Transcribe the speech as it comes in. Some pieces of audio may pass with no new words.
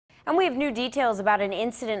And we have new details about an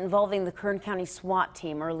incident involving the Kern County SWAT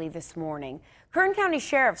team early this morning. Kern County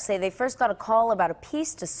sheriffs say they first got a call about a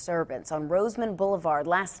peace disturbance on Rosamond Boulevard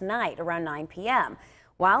last night around 9 p.m.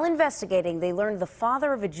 While investigating, they learned the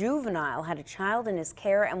father of a juvenile had a child in his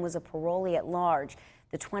care and was a parolee at large.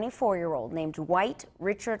 The 24-year-old named White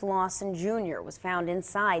Richard Lawson Jr. was found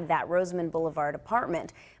inside that Rosamond Boulevard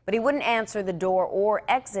apartment, but he wouldn't answer the door or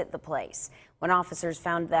exit the place. When officers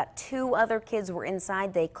found that two other kids were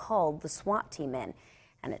inside, they called the SWAT team in.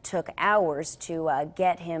 And it took hours to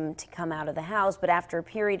get him to come out of the house, but after a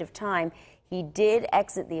period of time, he did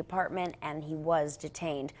exit the apartment and he was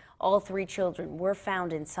detained. All three children were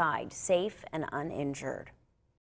found inside, safe and uninjured.